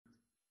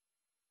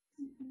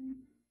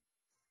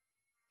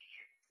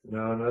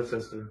No, no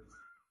sister.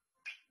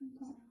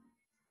 Okay.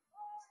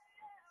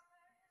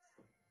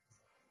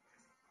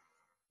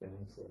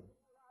 Yeah, so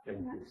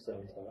your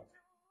son's hot.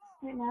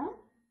 Right now?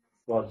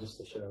 Well, just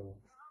to show.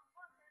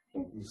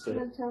 You sit.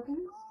 The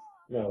tokens?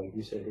 No,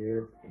 you sit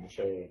here and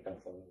show you how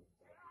far.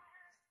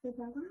 The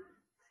tokens?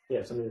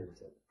 Yeah, somebody did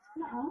it.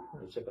 No.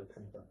 You sit like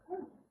 25.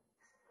 Oh.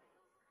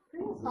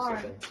 Pretty far.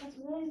 That's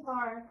really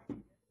far.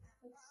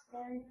 It's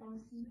very far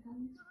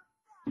sometimes.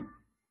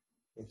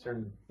 You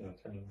turn around.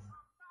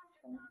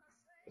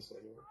 This way.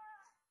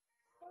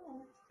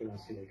 Oh. You want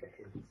to see like up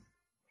here.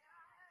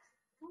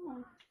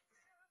 Oh.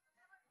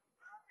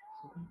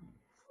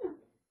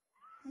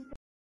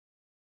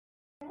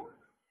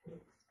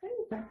 It's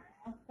pretty far.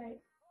 Right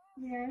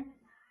here.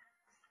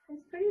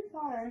 It's pretty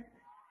far.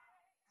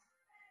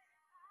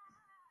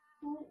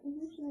 Well,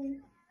 usually,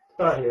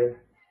 Not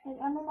here. like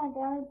under my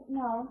belly.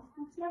 No,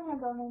 it's never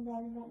above my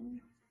belly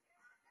button.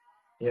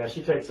 Yeah,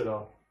 she takes it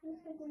off.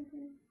 It's like right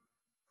here.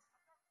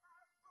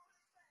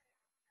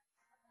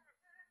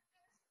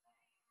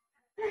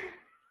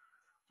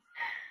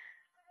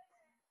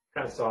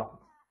 Kind of soft.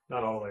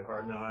 Not all the way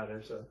hard now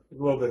either, so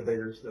a little bit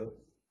bigger still.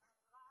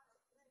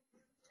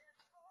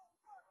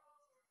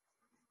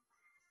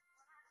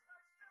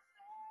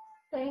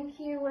 Thank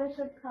you,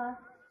 Worship Cock.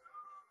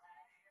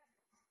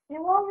 It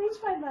won't reach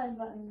my belly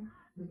button.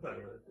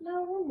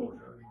 No, it won't.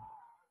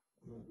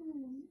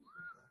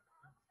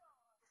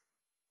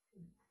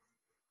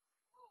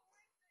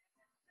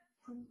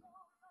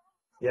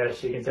 Yeah,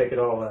 she can take it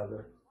all out of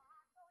there.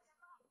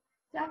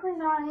 Definitely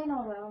not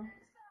anal though.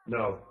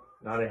 No,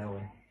 not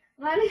anally.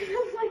 Not even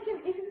like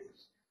an inch.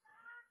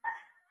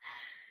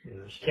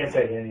 Yeah, she can't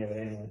take any of it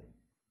anyway.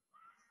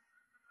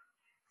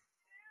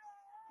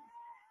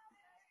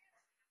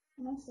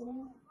 Am I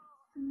sitting?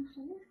 Am I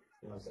sitting?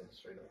 You want to sit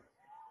straight up.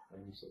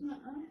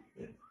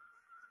 Yeah.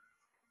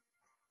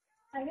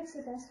 I guess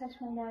it does touch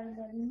my belly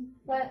button,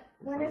 but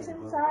when it's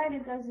inside,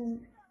 it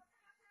doesn't.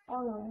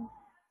 All the way.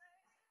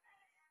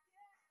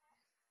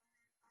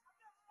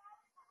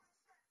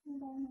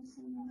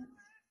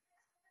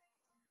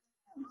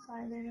 I'm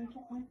sorry, baby. I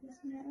can't like this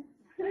mirror.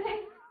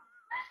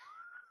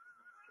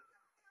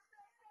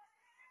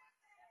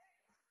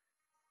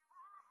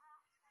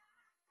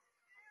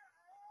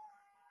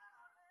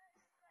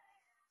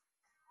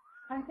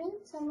 I think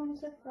someone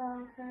took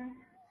the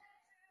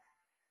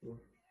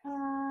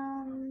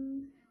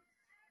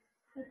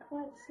the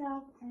clit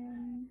slap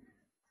and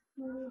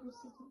maybe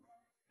just a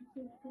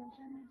big feel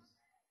generous.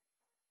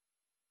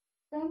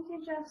 Thank you,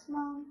 Jeff's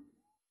mom.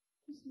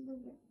 Just a little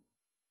bit.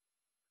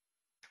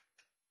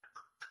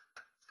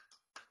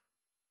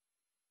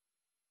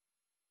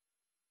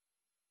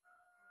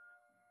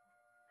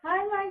 Hi,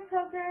 Mike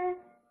Poker.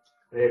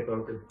 Hey,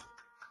 Poker.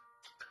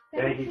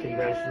 Thank you, you.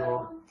 Conventional.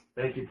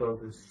 Thank you,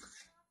 Poker.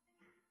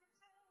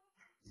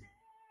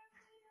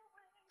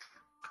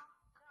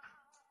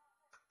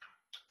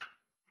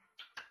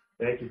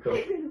 Thank you,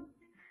 Coach.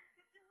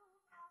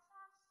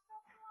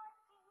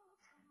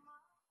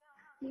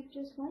 You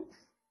just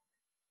once?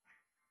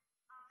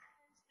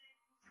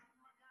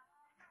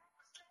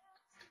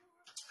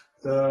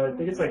 I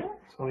think it's like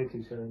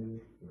 22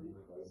 centimeters.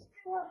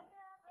 What?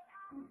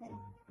 Okay.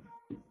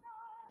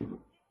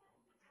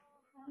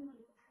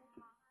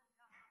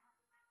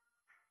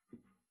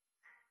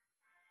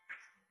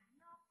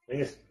 I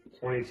think it's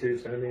 22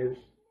 centimeters.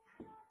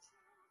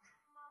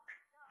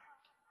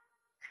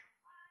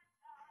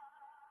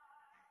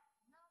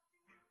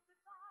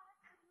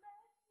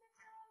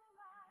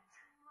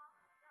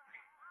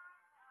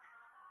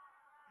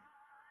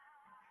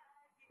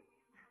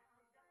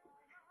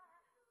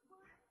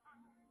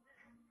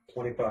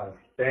 $25.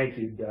 Thank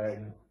you,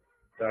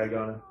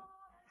 Diagon.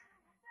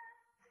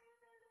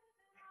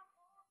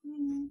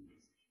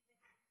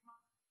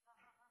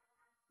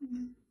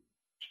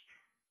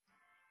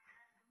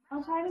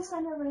 I'll try to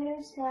send it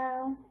later,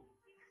 so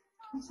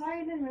I'm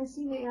sorry I didn't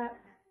receive it yet.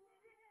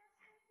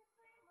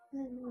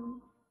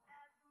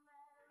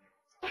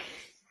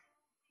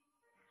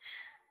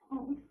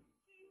 Oh.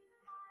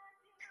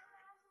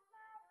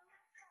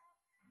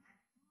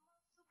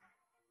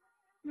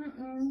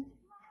 Mm-mm.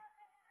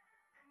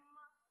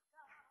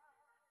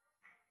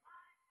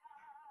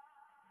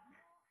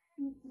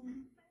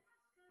 Mm-mm.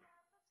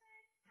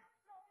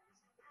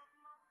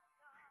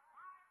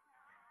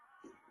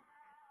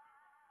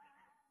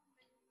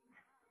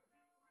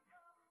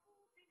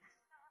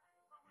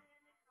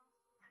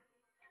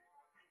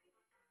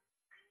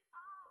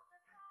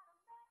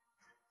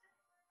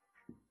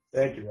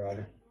 Thank you,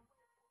 Roger.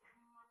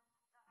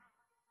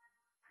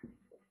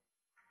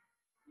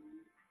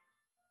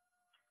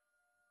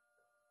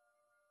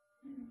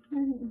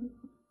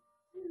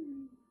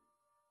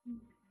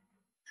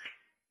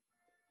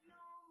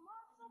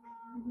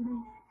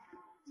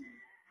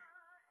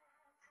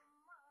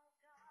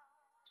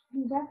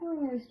 He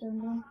definitely is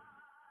jungle.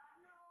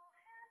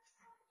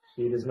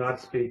 She does not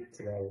speak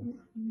today.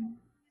 Mm-mm.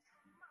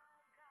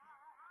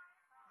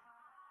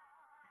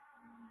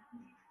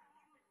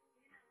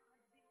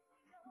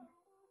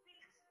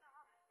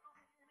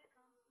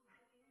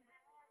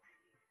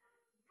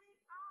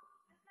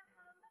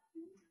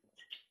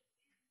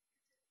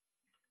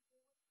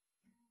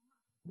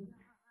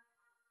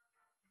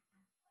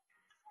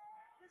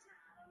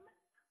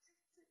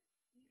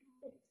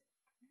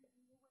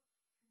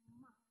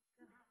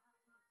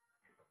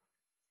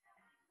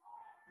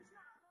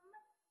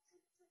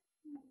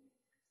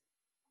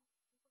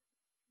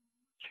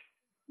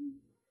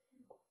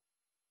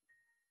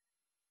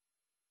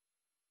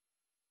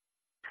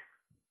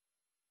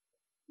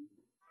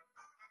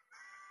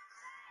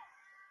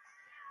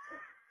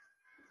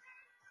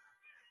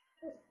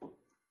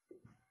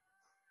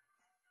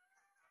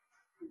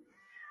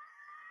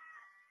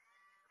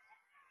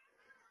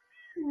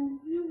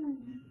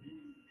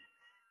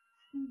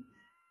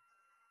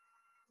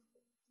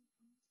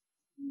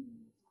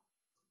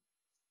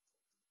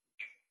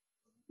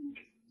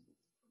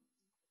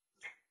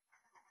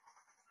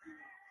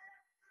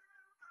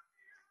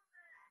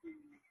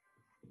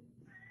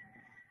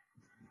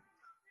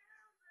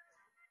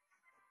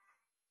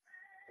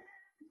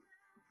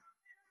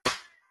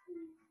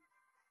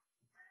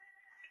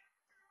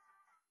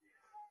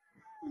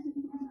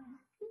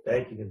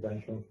 Thank you,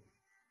 conventional.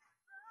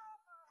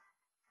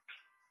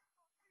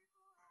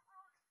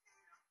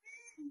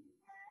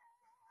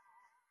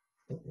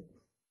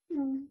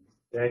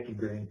 Thank you,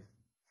 green.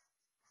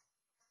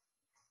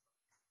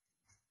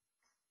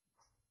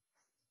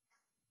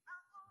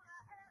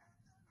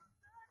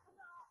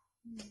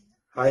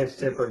 Highest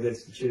tipper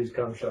gets to choose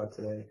cum shot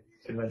today,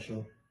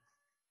 conventional.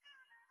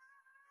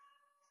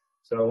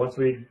 So once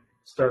we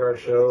start our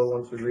show,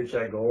 once we reach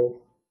that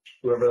goal,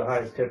 whoever the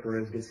highest tipper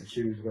is gets to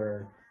choose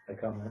where I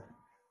come at.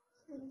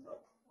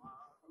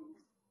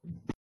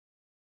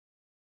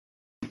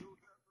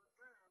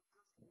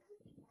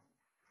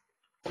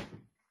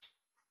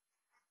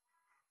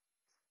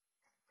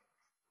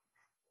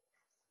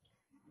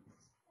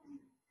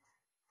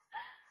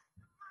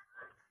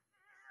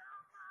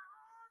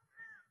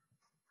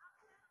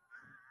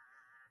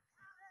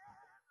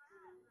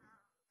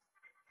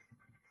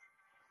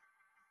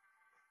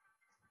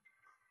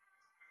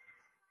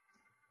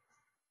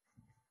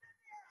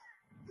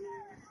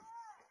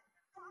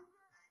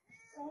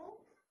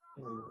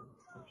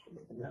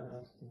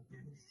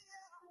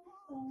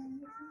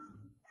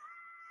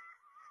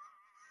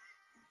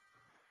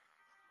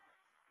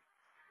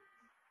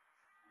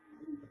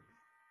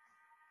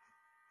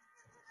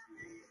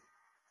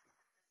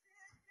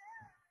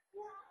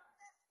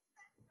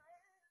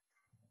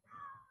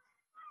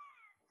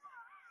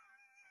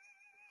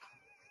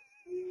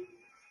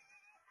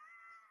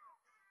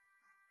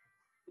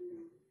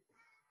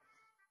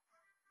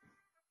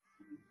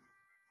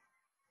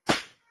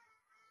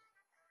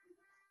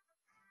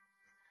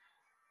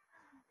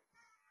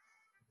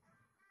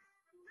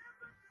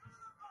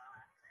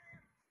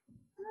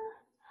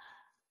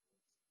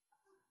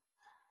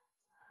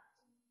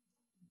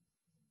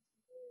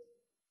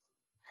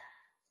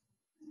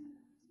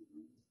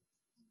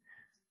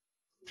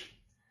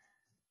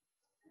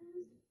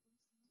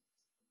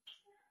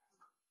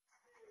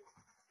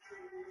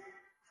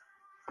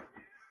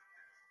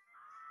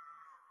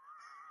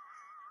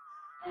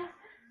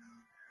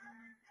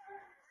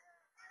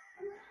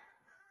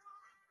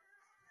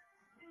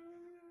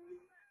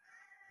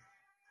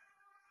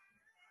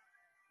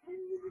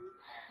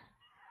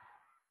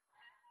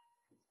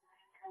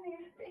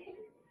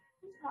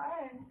 It's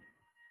hard.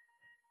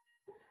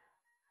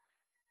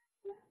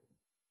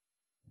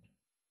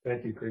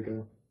 Thank you,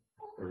 Krika.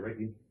 Or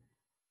Ricky.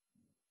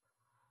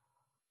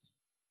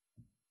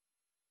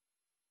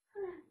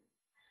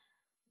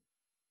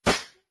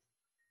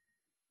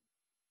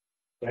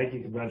 Thank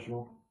you,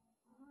 conventional.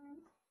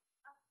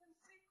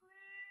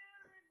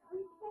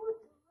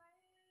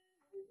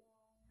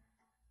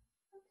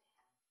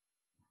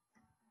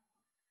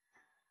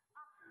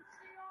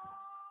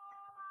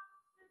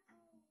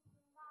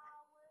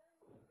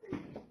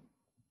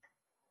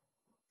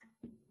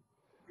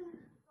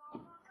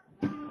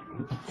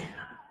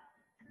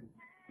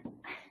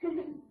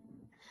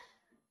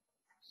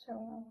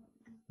 So,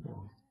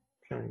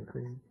 Shiny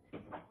green.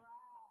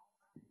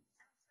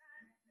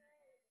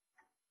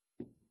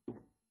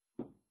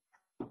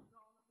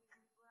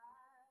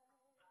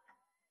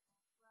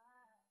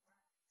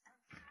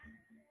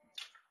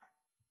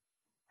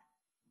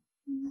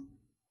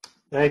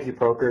 Thank you,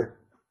 poker.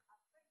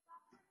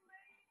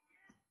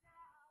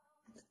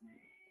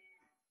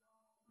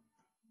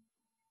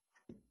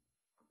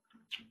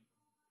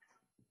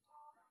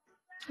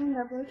 I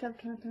love wake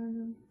up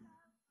countdown.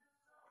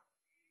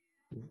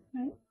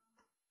 Right?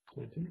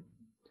 22.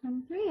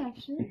 23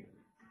 actually.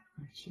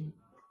 I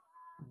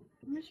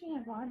wish we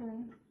had water.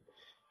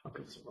 I'll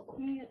get some.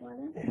 Can you get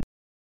water?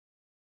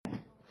 Thank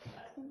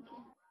you.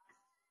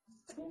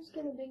 Let's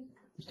get a big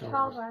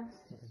tall glass.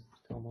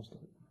 It's almost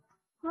done.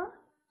 Huh?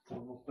 It's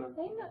almost done.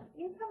 Hey, no,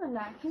 you're coming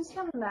back. He's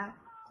coming back.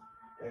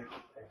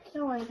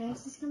 Don't worry,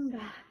 guys. He's coming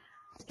back.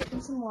 Let's get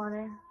him some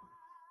water.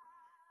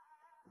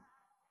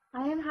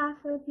 I am half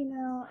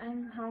Filipino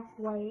and half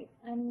white,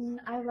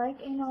 and I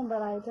like anal,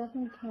 but I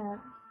definitely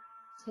can't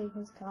take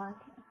his cock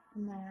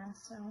in my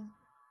ass, so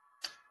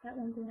that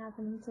won't be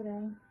happening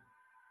today.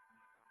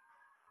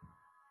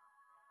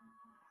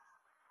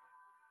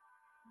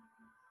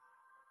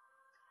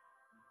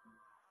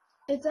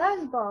 It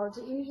does bulge.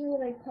 It usually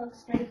like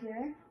pokes right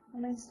here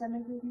on my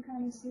stomach. You can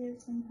kind of see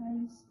it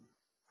sometimes.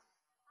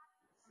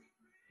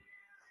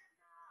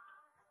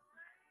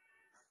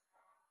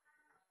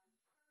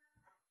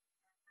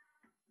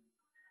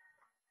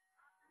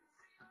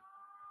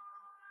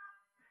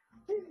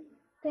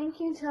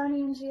 Thank you,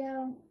 Tony and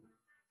Gio.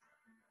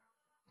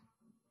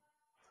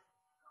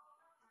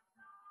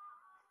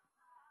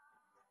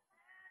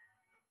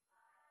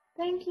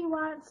 Thank you,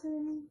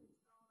 Watson.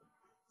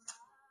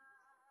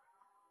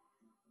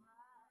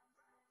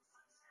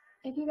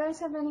 If you guys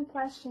have any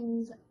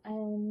questions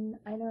and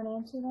I don't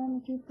answer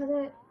them, if you put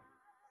it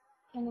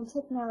in a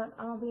tip note,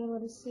 I'll be able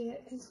to see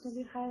it because it'll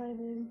be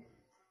highlighted.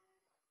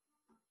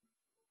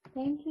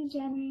 Thank you,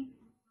 Jenny.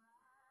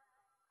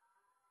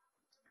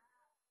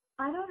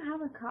 I don't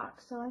have a cock,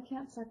 so I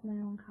can't suck my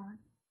own cock.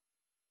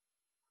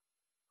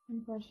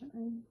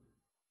 Unfortunately.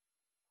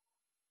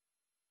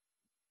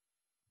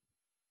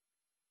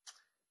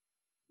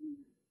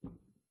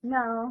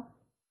 No,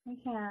 I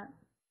can't.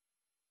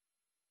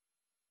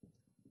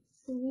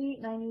 Sweet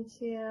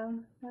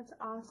 92. That's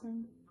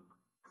awesome.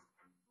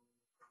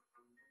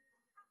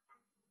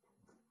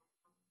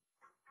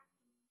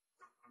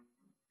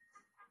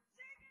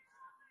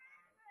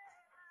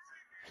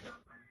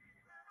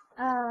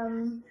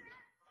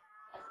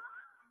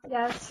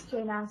 Yes,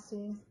 Jay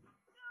Nasty.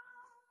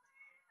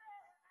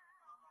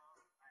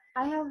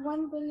 I have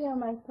one video,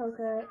 Mike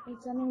Poker.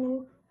 It's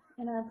underneath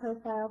in our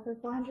profile for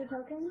 400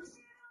 tokens.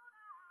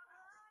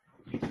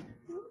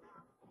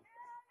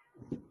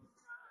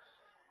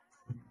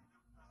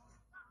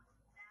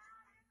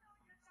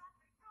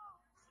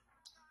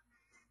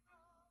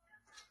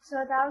 So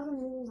 1,000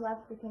 views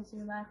left because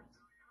you left.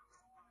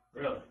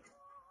 Really?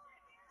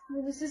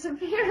 He just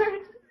disappeared.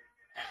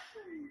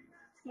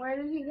 Where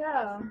did he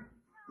go?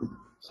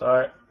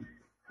 Sorry.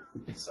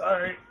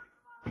 Sorry.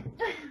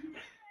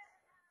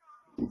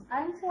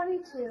 I'm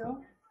 22.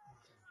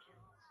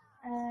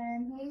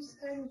 And he's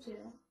 32.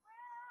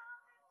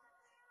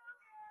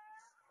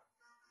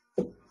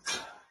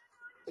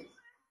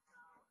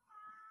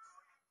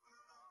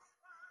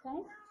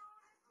 Okay?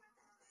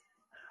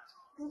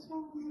 What's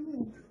wrong with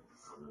me?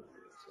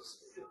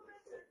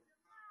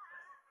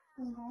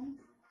 Okay.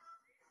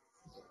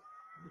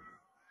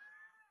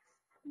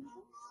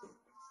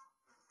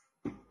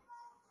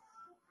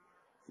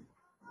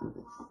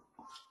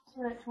 So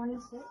we're at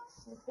 26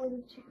 or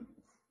 42.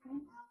 Okay?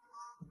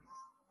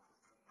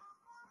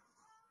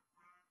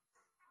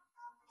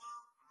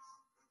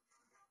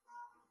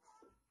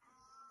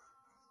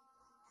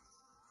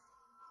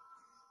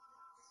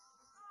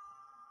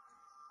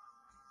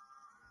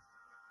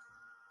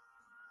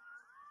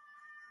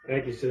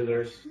 Thank you,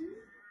 Scissors.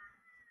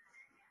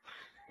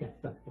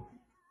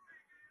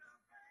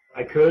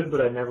 I could,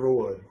 but I never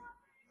would.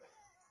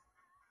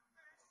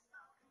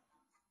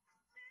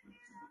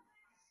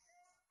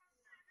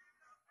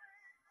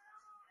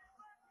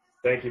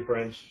 Thank you,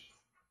 French.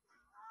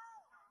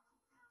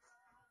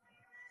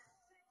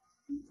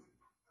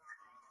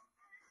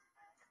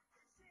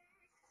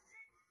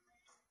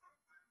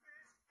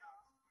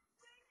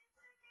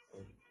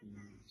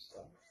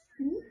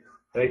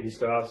 Thank you,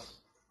 Stas.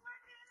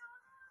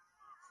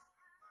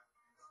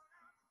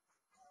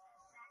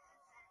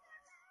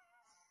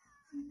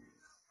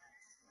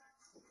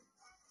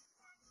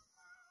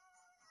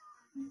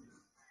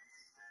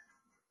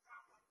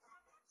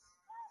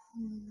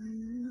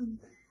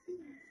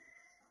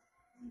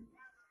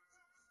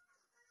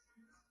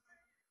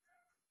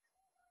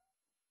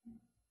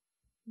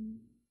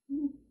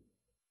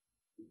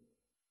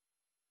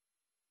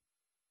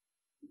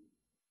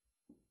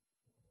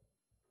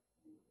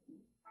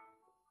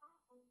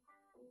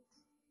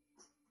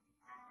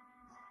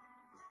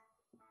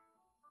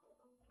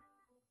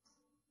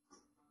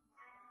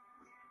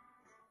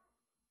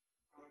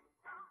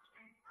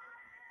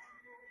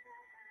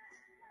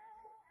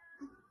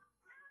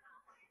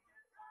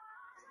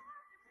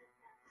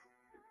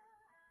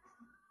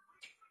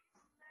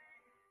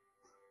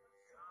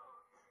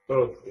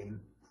 Both.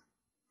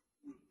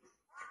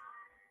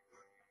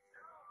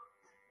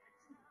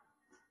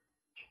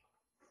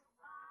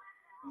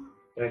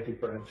 Thank you,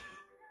 French.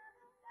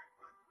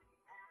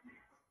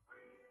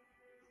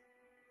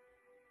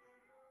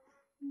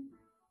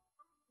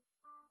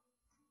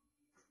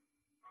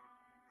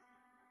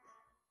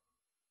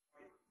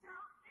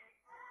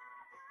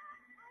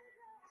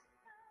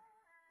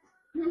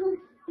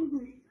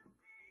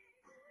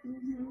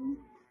 Mm-hmm.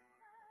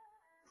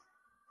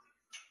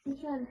 You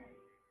should.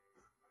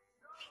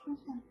 Which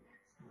one?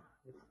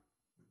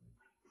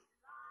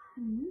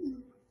 Mm-hmm.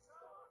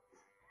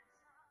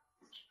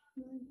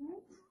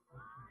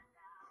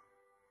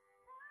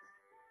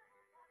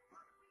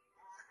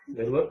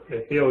 They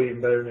feel even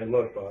better than they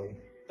look, Bobby.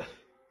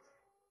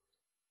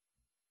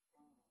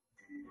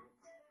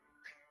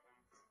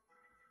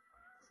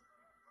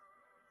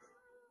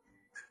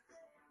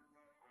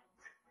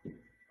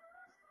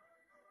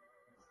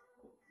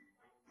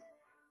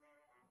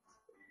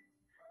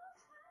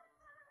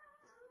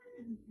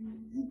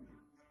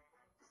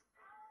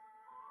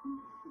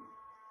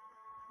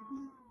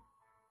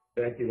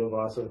 Thank you,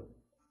 Lavasa.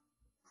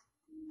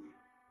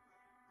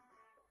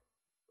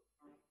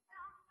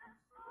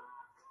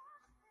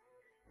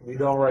 We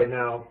don't right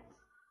now.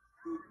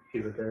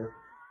 Keep it there.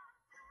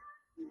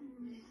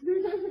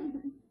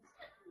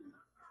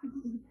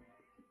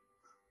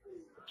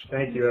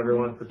 Thank you,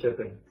 everyone, for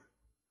tipping.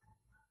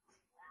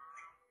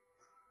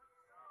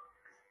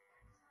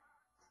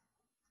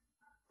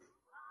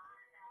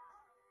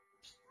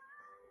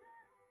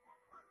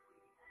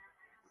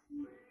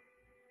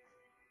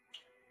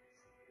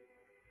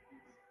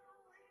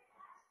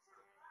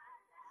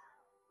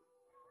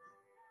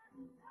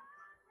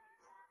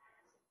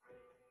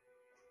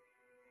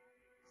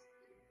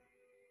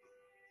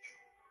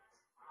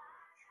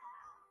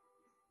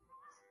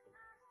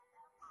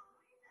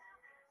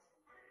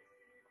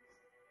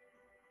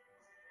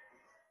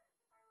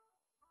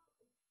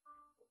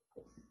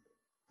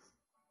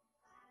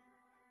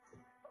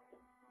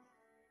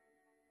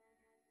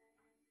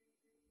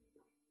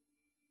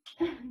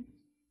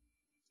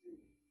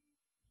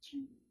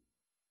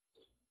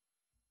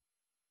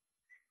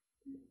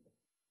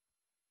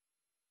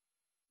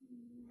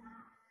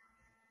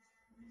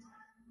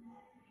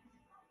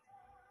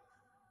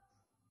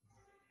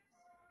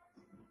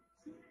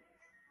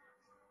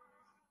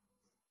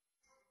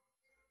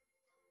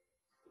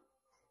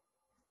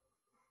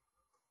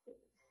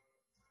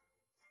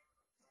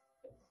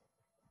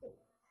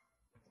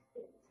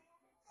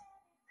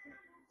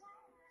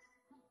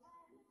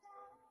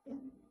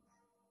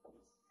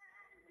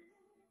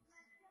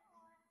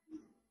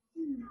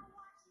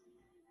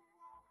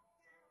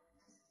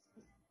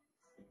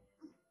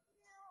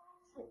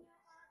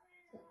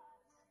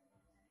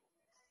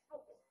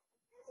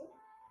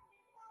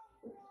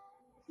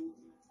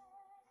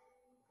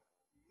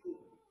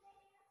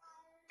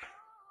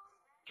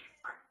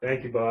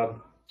 Thank you,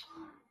 Bob.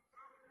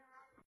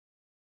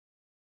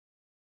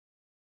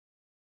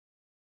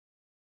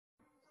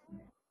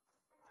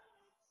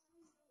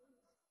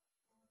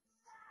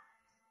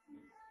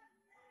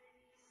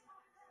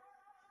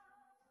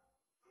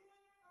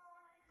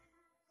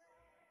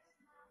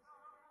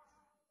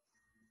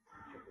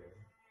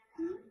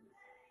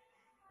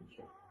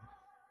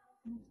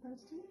 Am I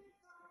supposed to?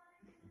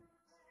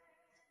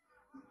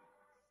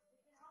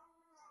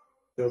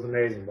 Feels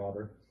amazing,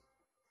 Bobber.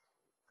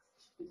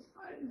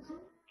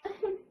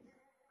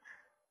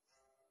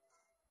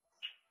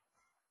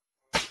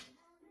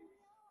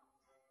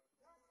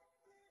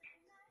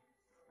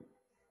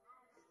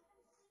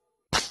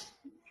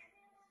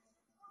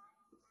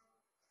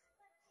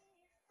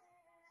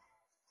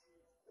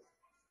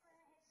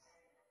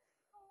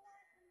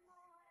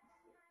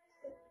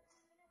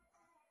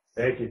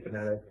 Thank you,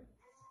 Fanatic.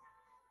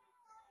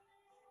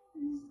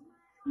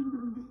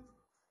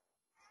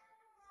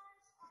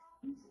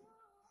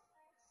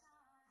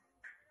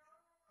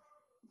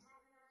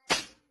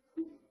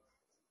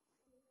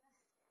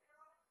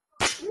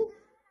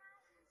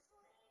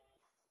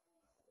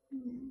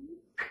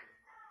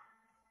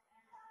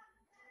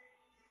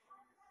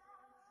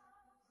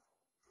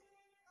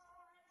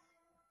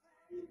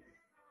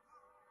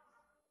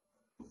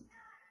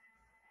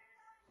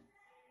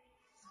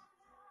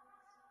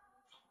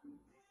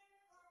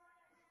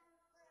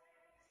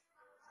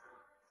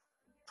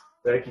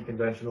 Thank you,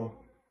 Conventional.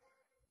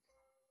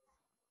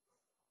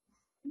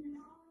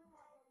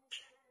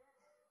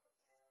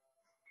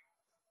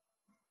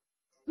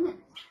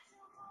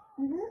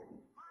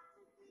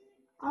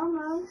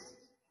 Almost.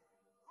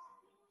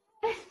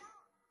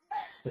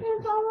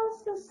 It's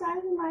almost the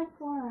size of my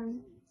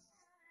forearm.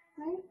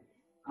 Right?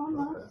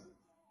 Almost.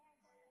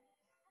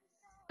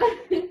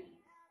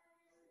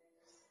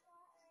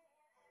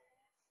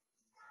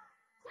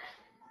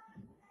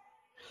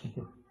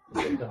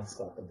 Don't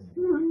stop it.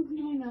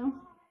 I know.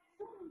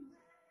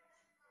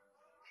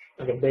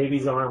 Like a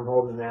baby's arm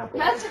holding an apple.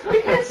 That's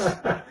weird.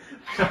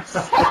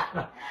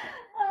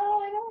 Oh,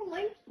 I don't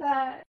like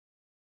that.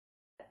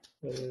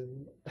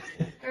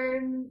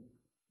 Or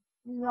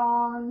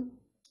wrong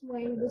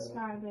way to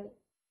describe it.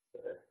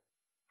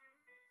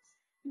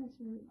 That's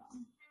really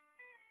wrong.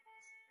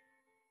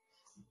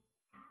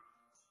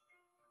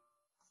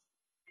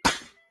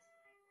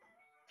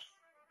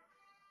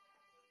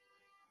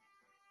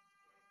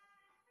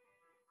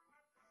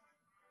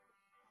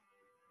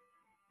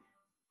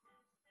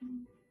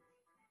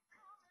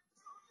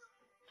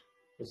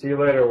 We'll see you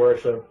later,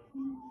 Worship.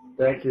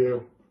 Thank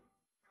you.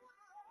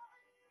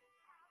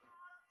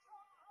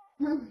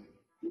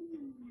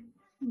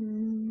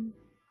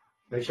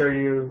 Make sure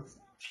you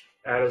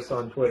add us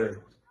on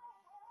Twitter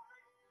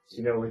so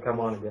you know when we come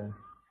on again.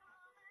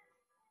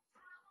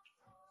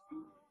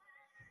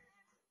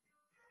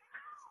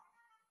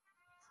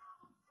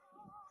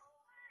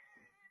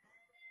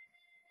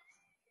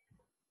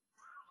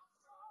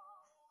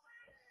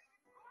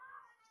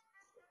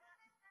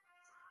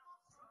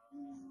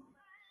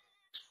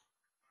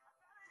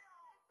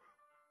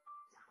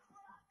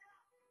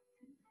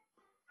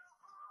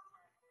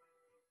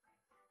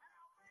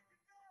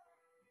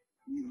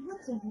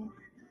 What's in here?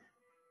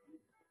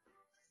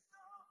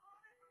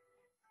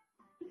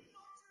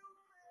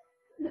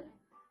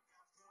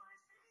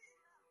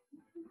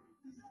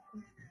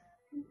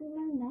 What's in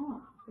my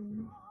mouth?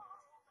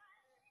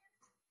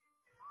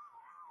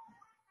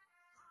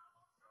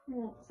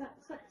 Yeah,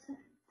 sit.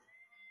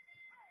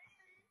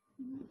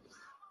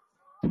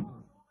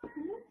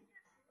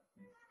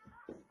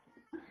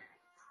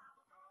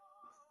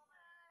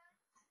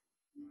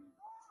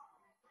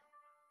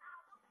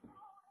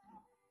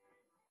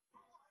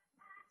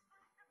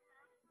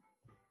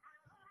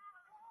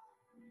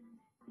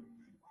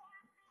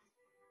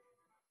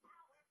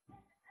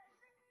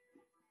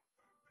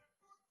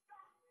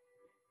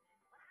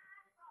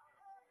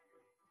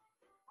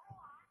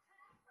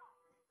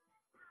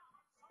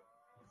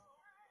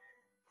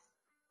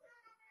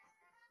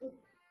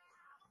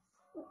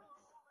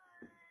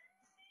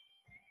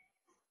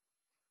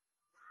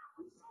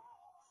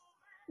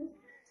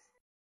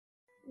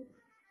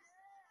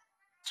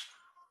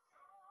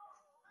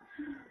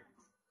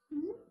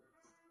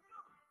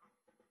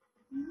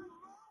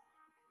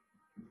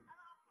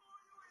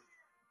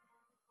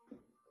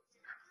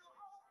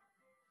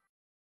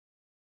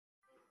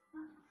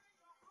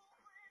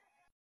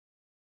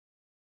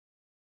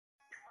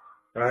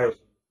 All right.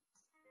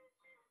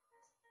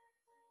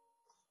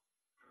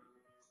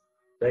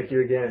 Thank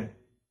you again.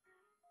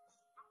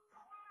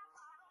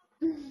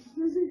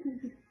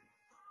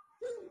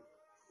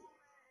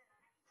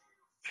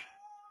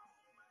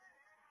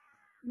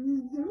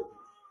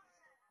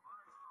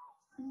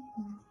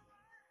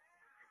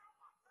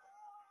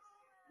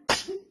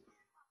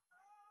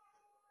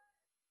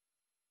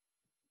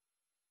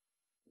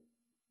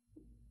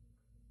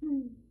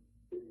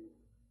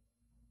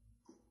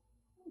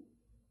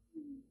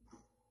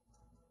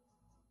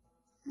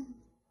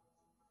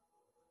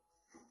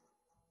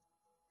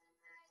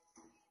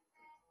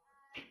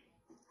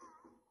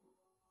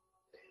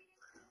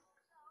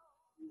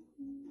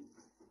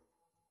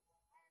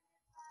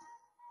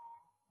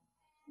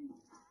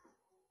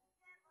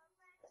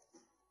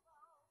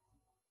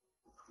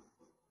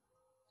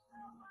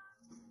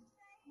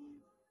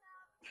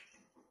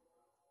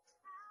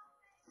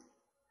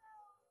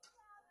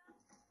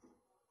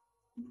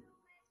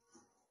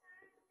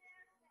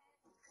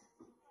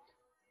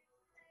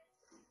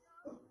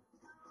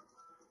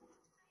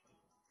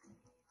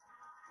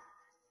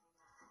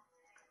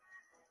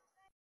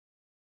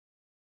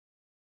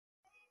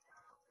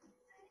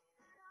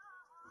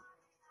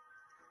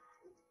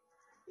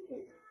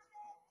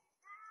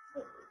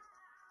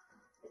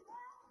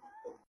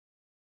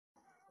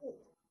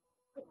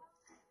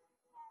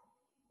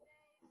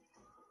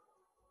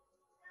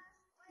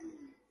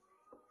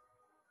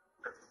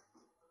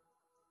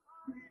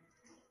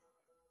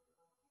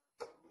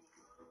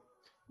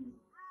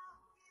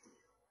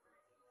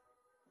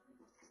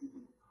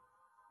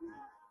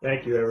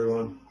 Thank you,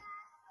 everyone.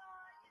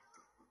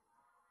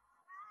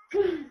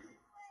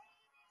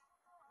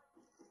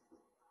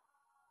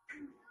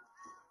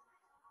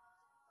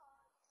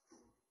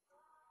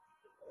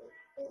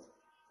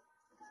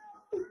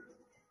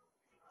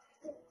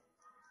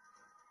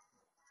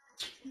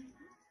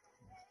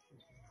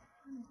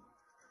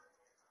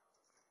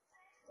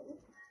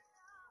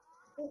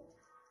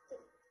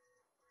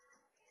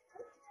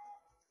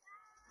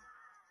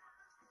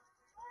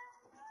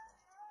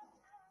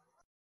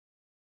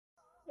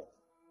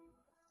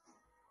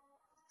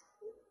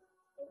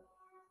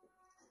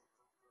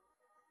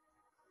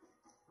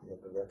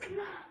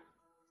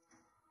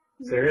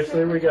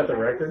 Seriously, we got the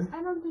record?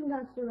 I don't think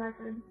that's the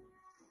record.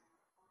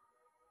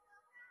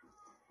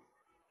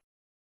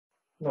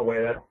 No way,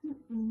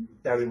 Mm-mm.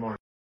 that'd be more.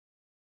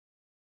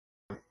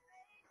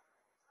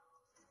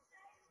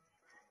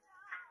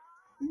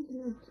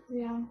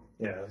 Yeah.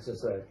 Yeah, it's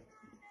just like.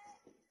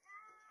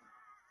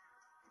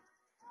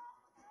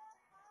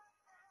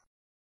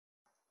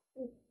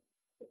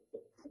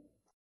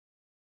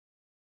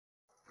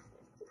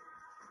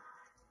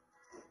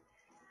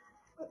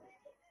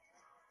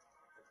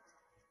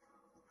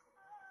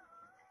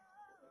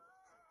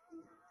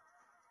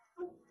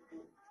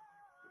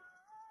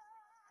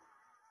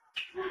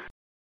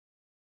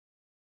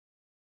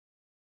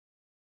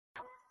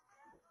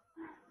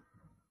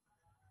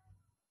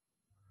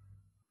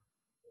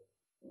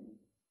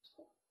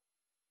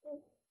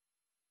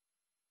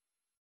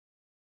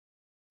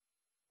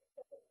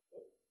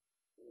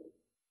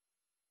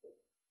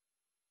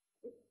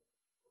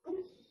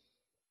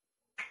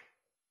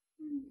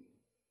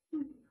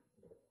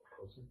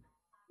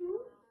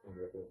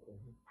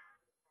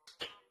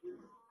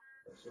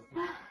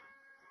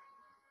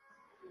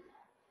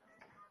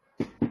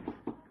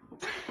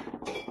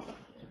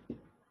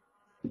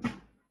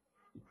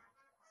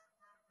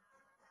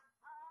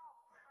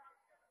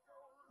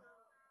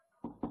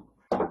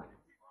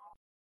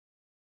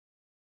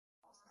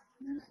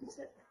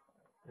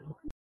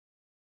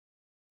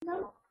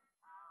 No.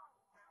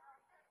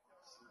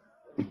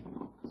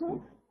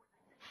 So,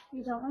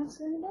 you don't want to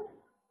sit in there?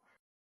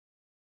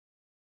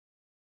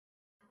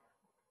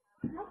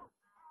 No.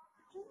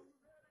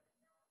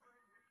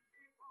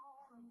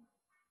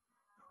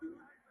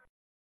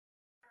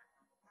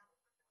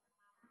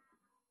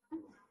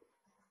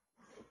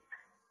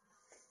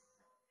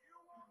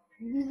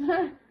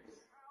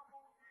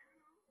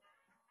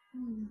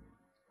 Hmm.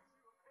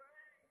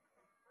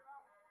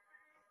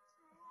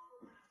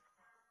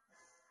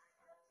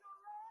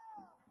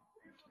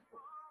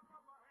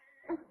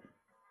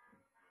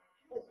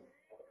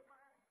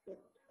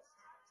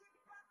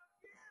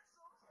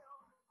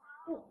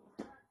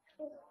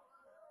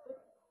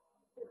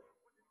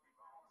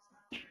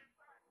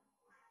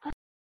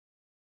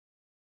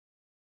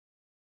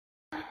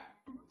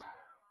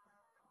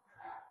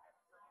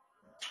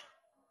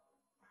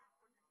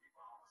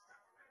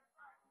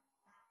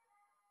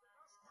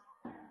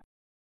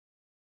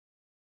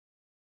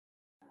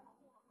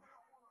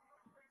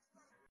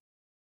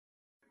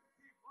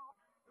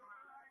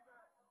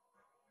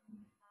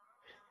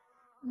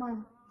 Come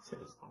on.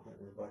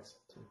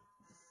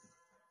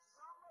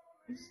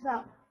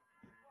 Stop.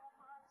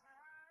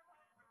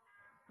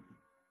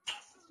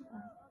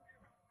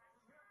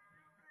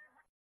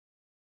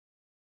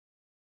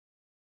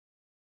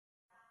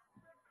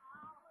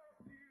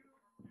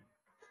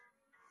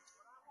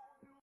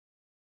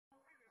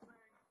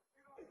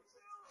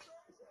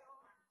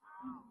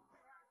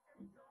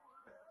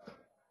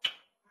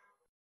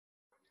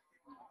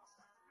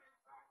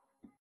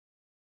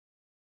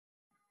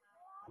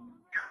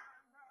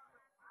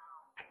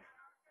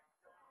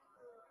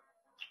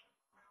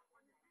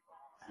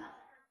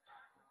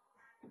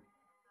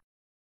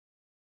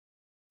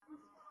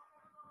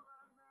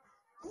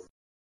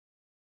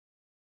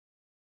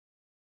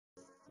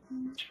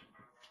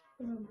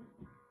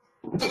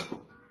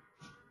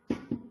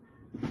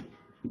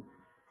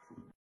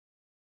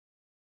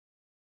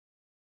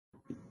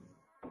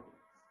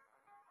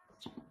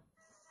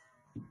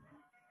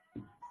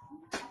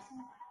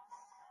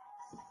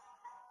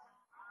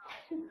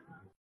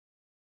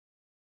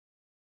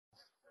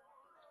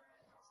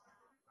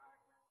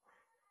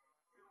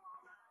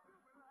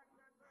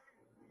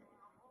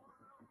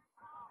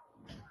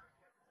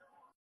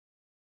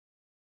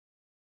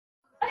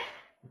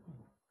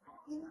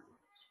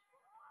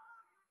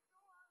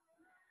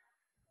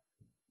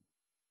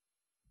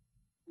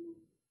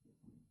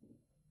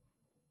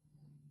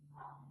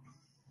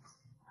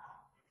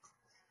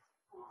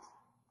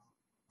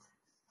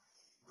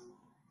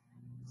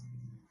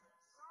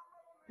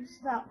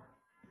 Stop.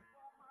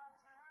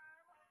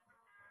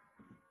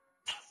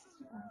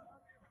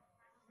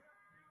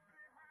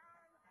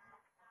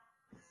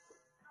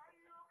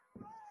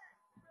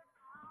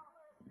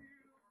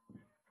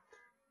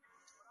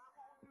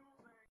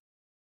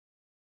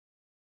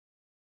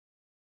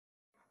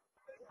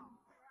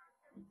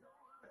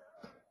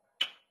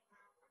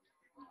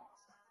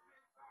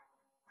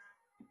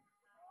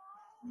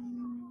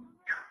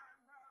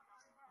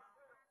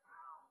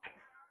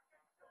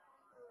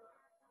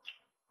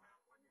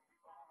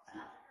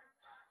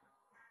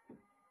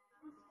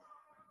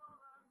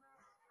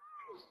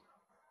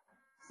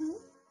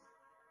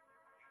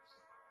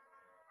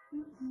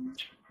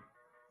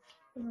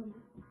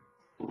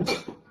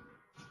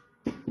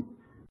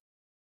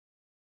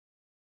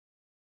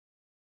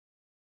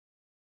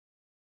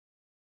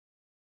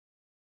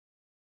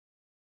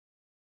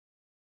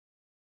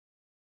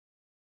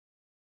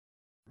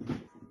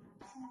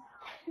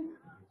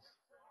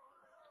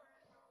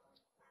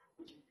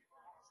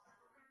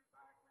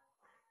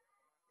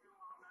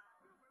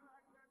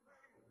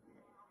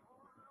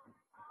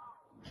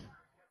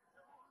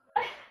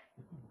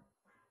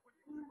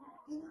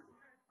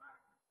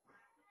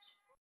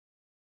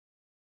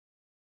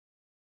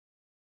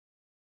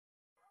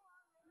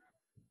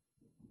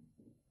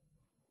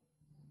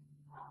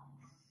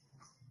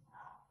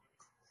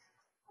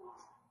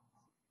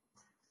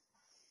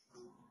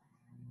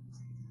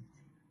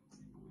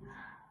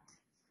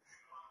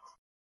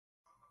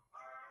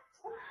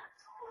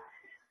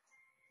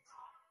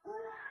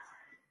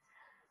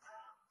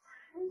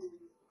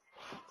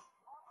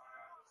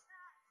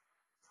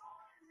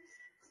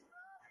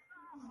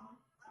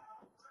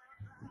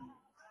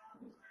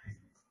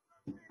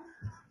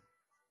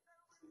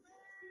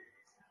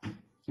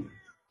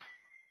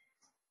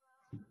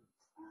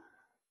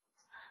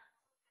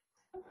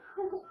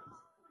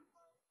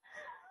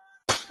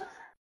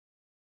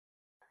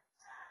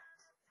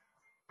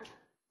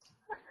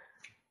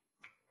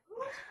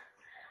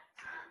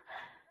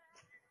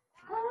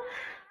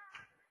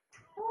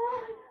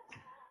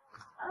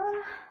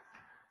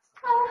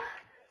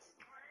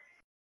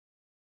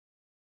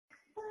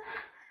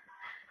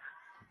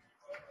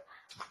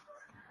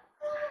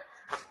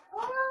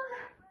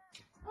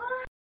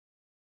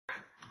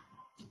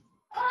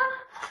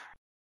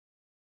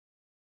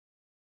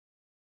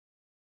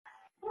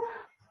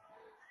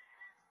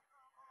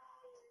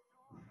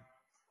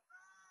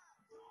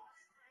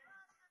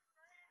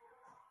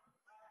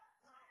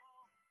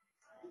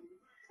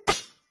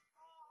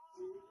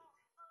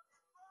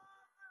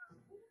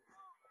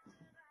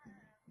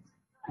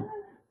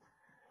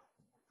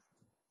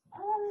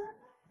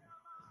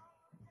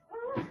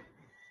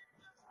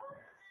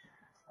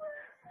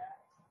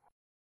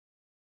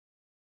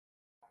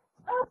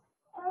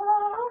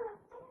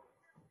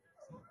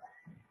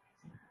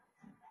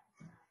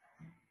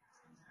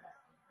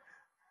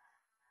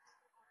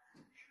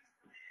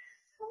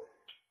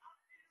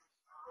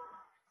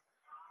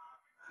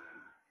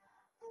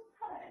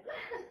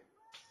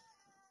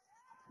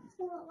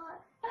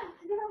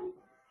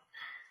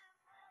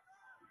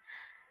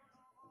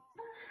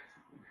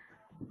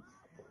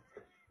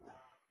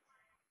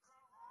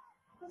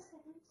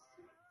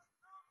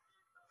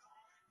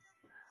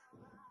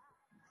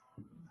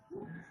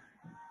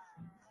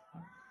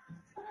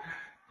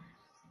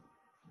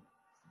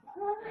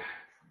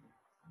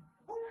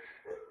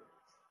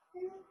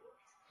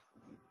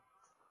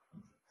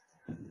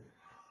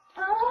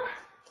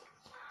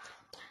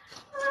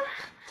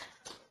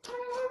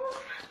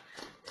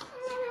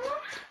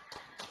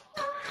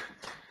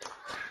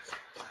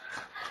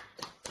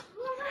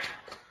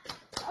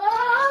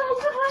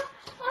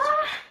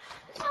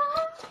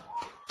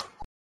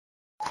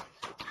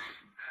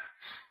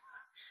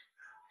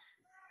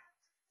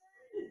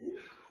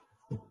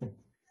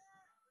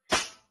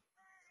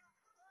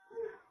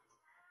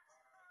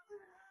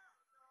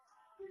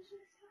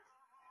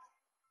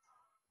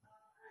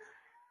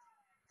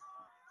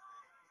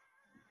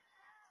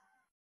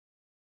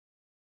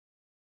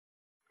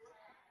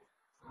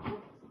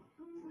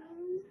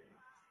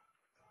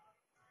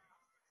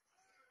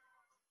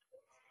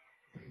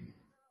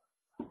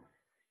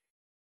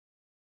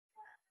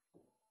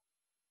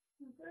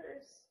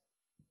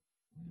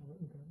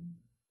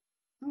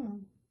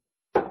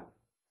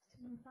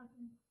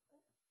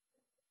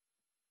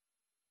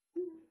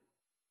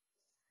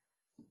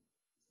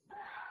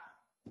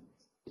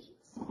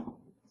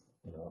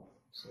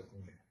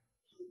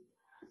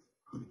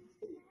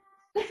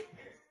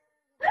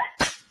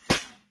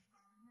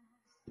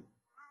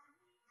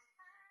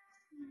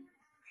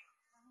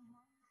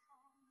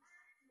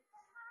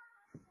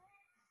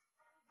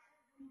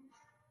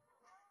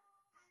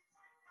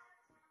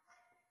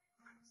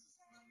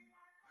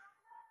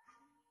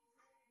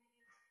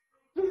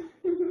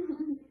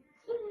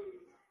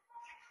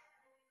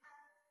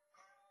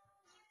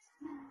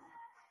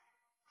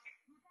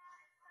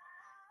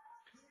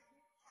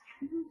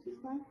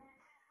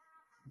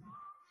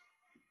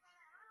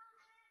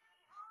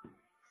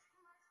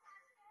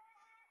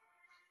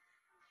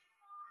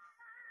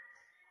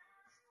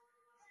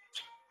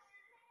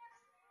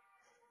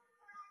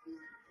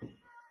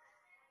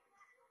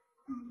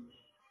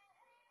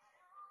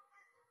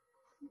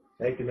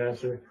 Thank you,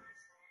 Master.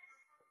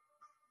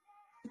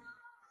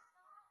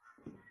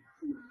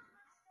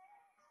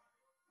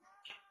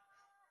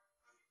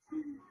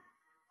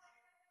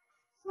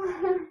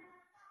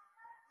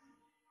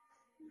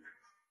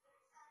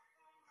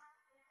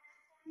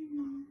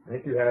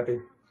 Thank you, Happy.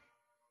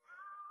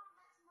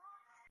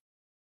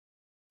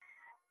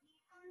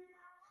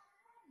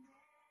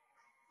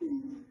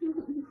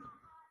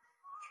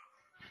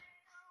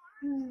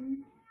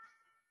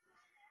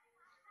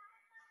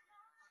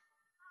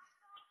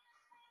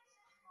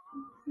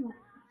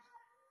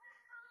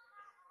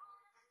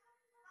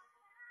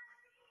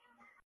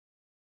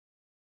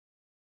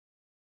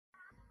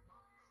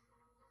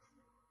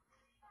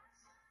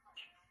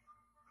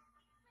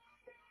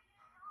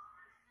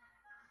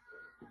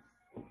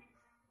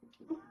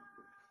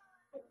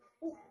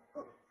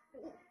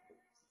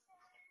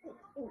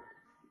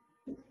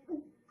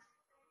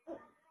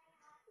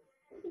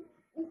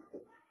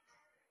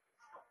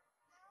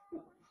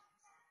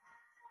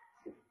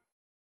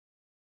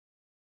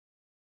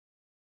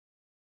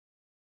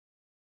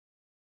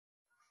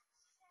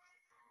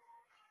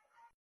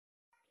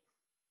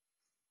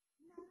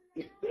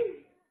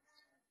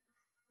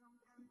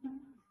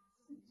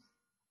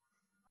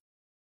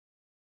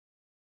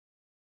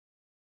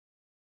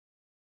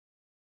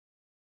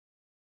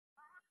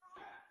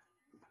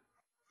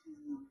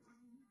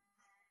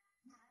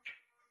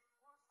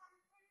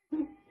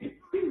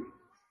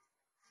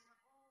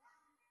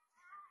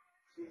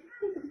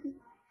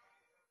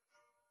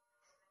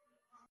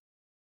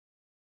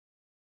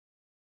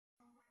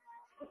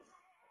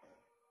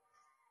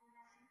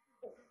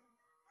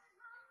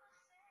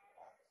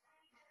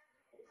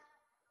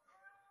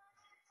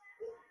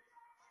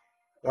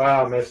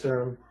 Wow,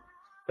 Mister.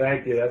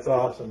 Thank you. That's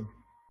awesome.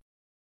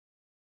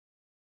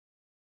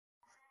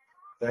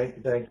 Thank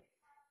you. Thank you.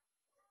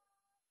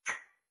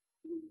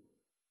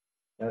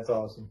 That's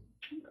awesome.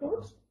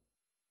 Cool.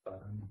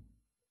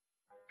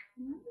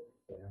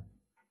 Yeah.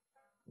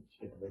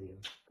 Shit, video.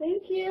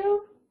 Thank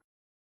you.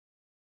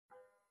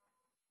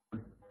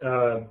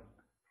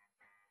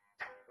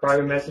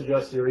 Private message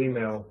us your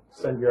email.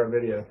 Send you our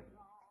video.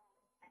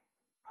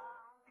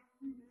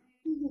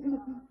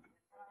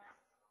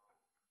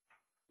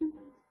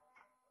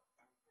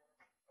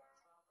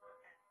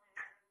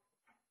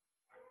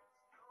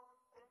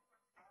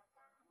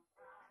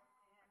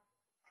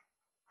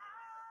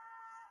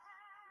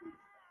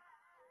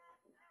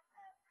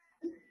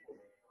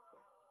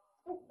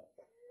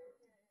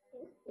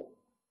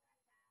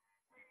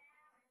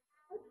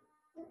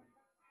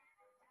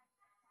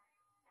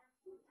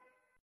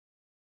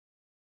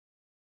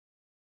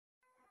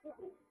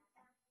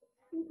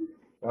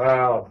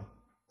 Wow.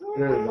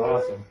 Dude,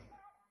 awesome.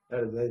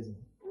 That is amazing.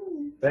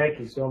 Thank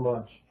you so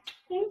much.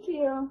 Thank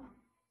you.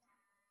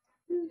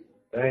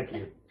 Thank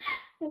you.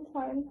 It's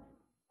hard.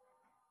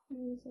 Let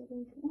me say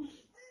thank you.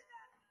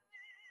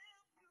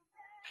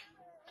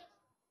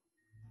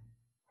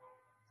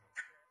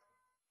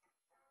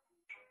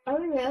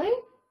 Are we really?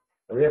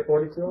 Are we at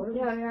 42 already?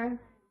 Yeah, we are.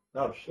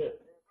 Oh,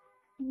 shit.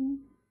 Mm-hmm.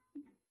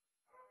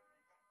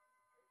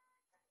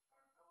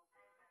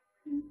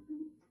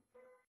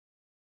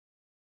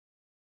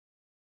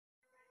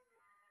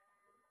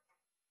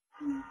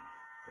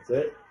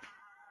 That's it?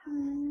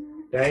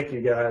 Thank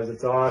you, guys.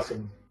 It's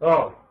awesome.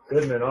 Oh,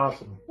 Goodman,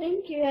 awesome.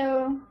 Thank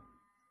you.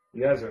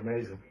 You guys are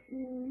amazing.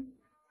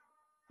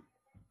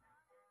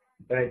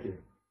 Thank you.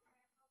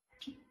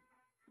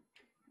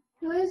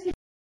 Who is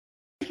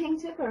King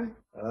Tipper?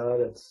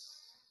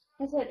 That's...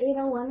 Is it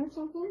 801 or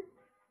something?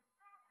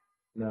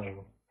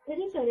 No. It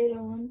is at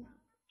 801.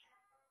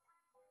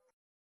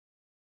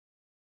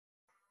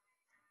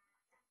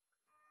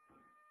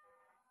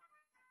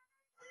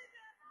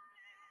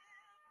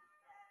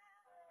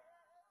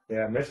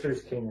 Yeah,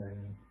 Mister's king right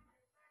now.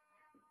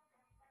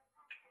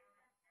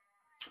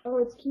 Oh,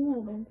 it's King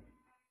Island.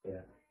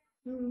 Yeah.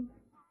 Mm.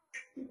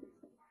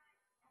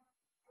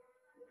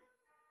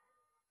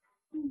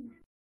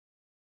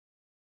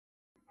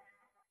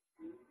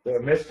 So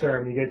at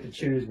midterm, you get to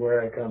choose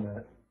where I come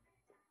at.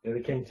 You're the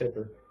King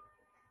Tipper.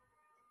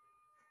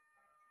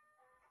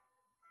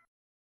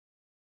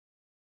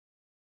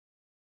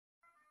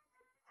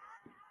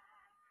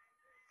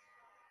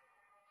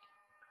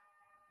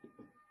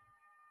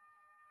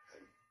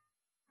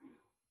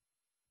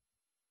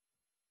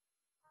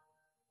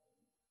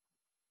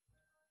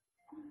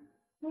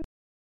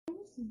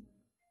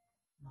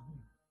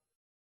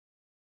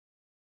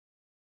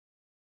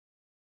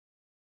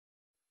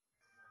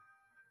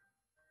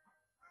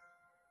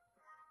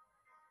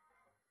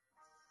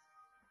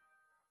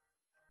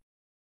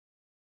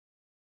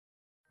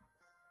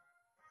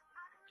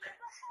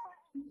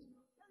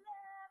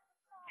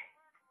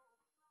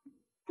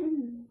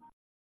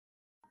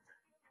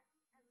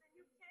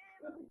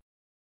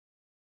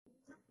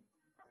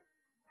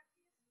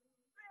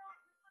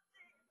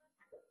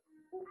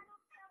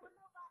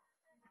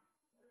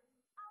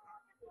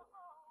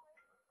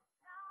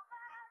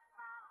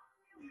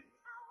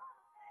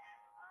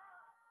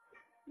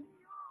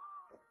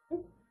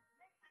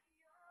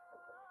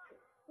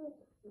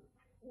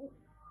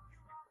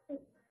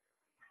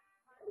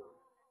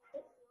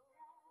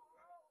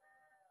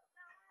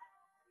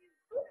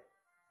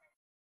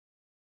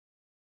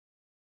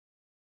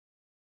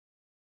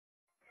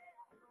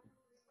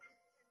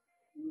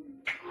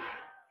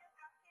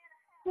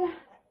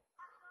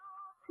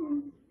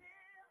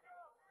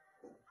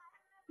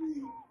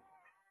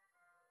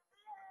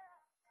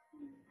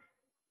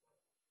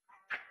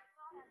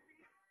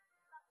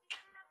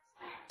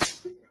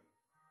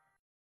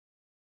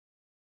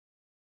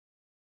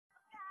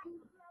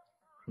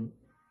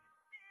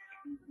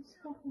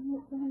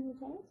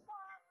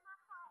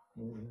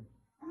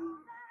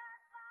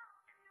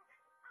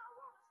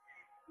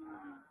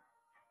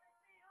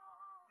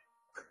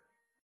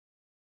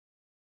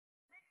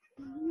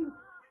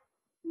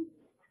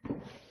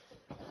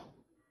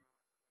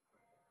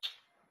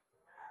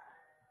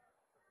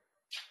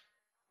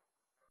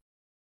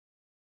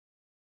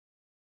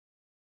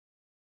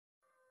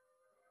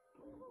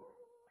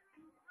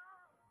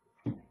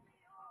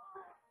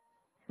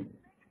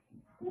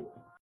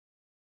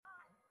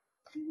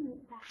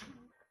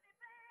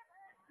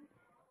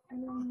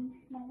 And then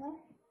my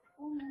left.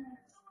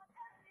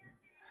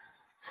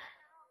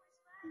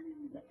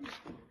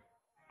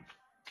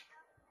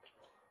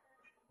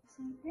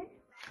 Same here.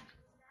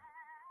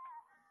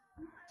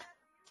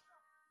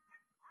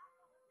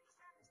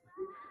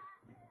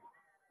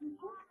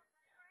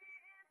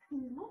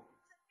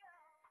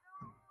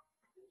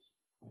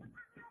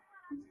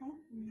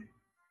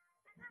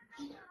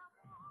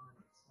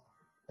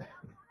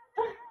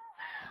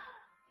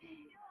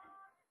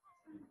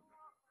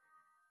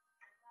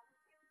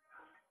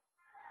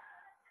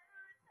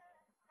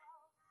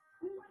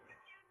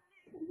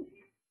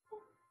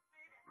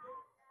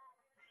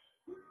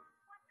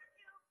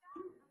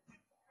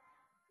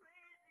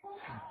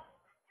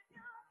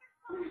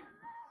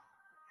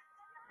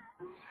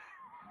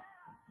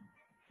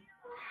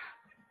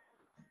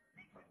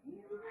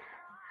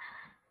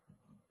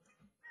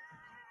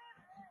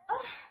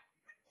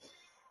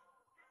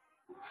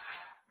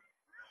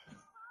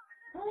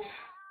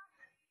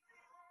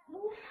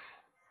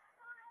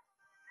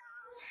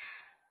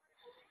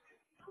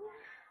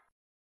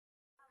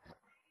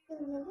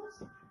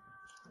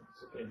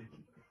 It's okay.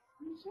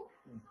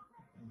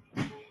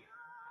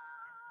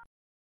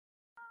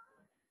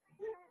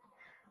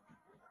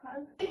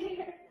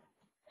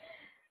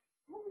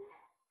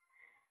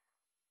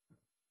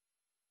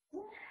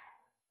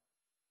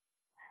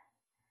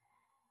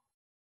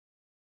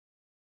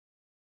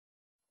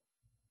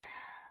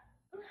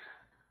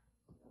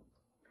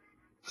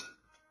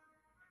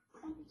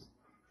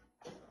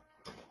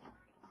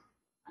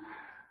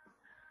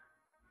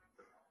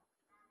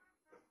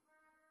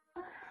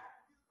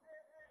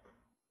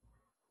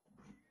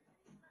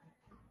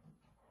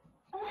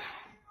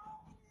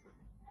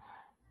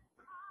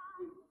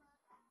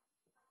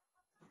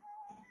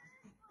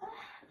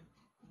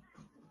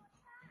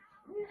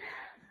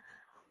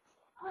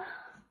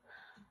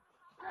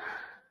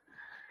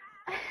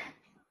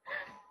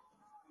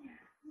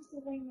 What's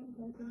the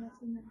thing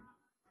that's in there?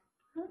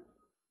 Huh?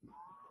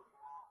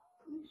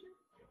 You sure?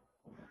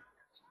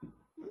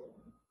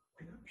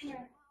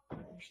 Where? Oh,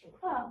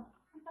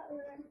 I thought we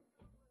were in.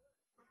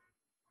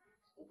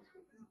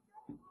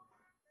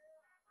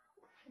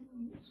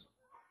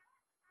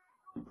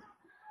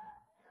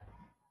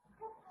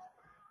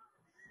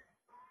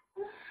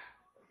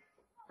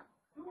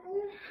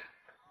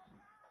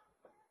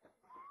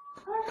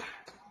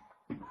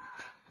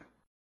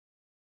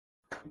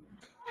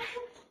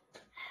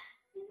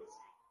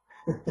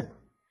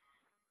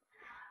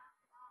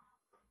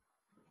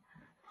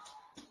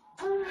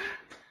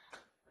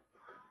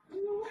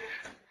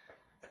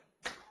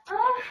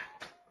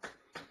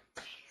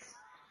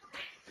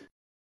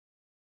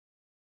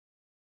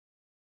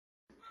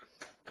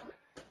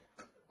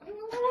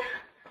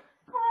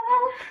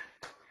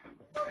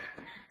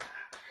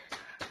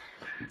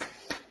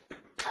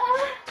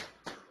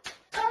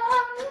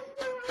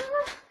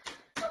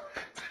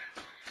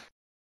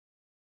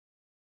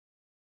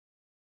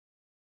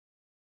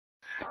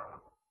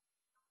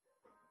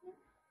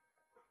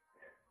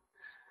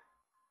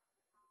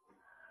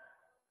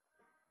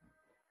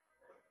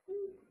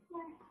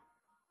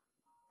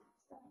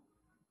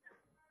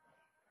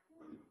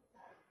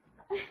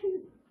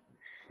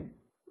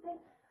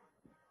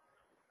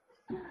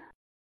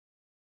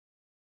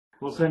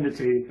 We'll send it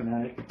to you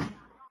tonight.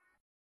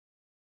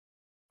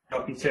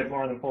 Hope you tip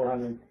more than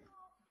 400.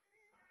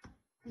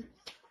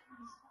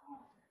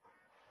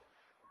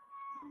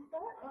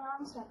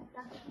 I'm sorry.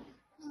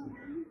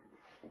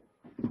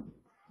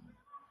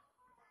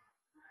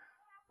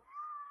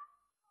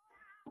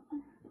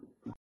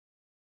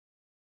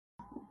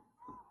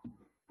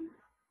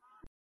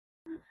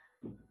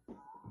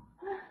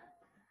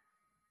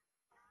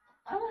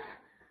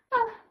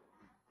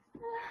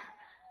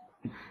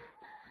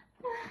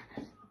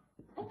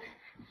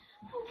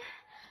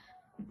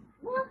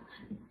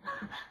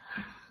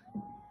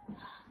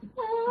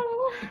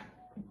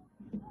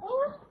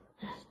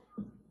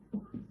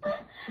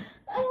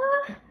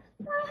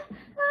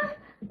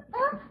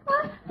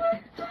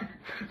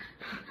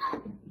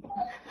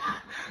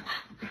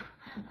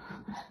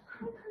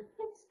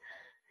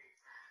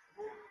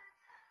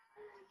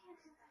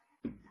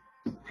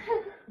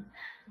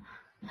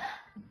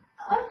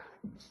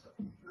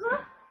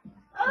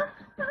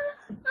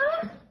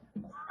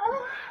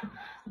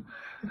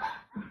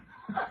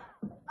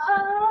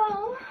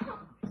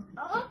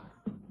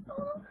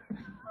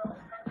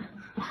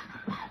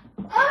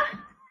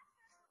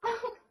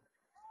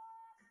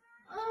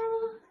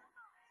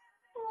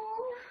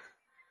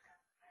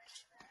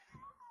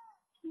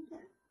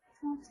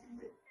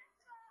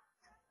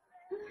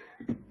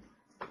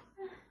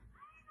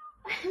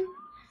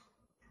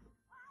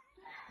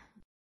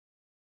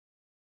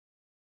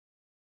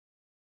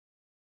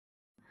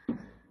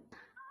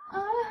 It's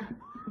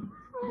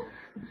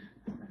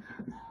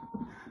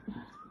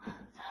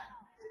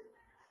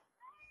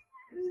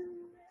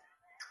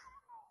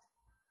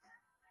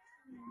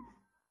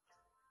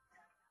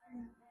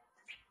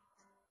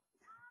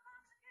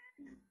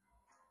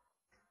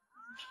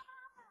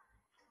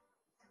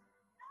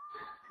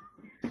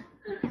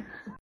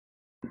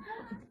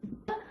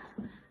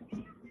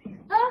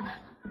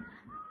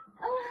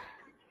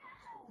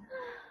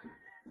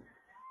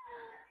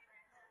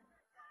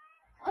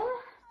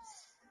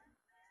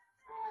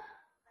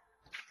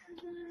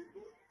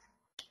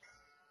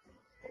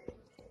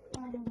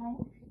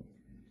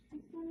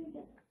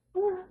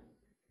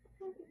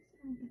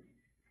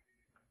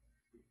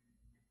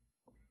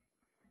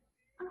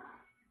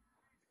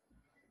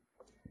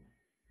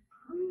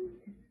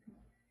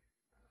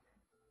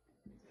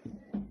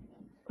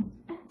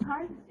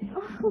hard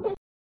to do.